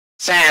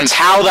Sans,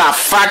 how the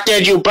fuck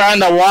did you burn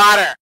the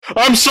water?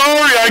 I'm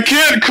sorry, I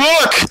can't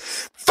cook!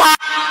 Fuck!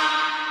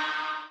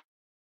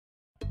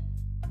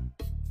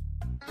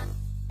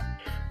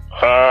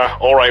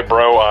 Alright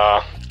bro,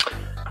 I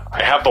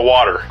have the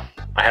water.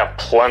 I have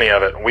plenty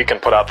of it. We can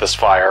put out this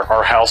fire.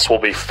 Our house will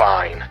be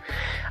fine.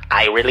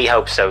 I really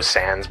hope so,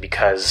 Sans,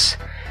 because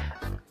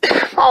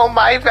all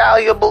my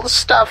valuable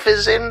stuff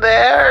is in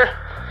there.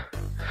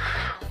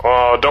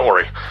 Don't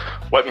worry.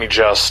 Let me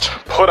just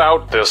put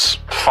out this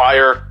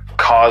fire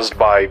caused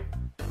by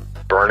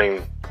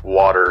burning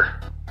water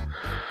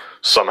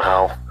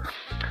somehow.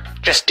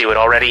 Just do it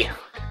already.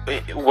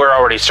 We're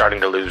already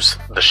starting to lose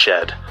the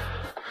shed.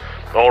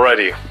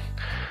 Already.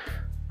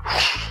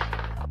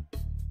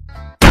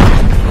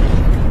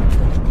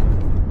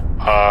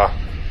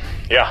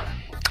 Yeah.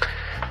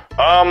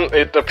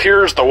 It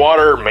appears the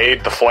water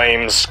made the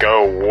flames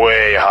go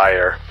way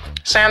higher.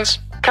 Sans,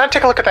 can I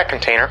take a look at that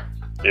container?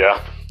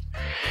 Yeah.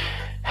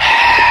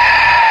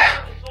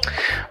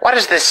 What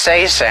does this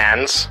say,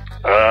 Sans?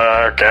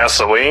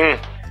 Gasoline?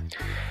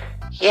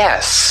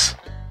 Yes.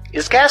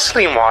 Is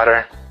gasoline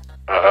water?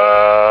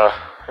 I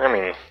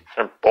mean,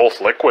 they're both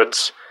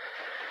liquids.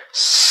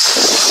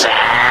 Sans!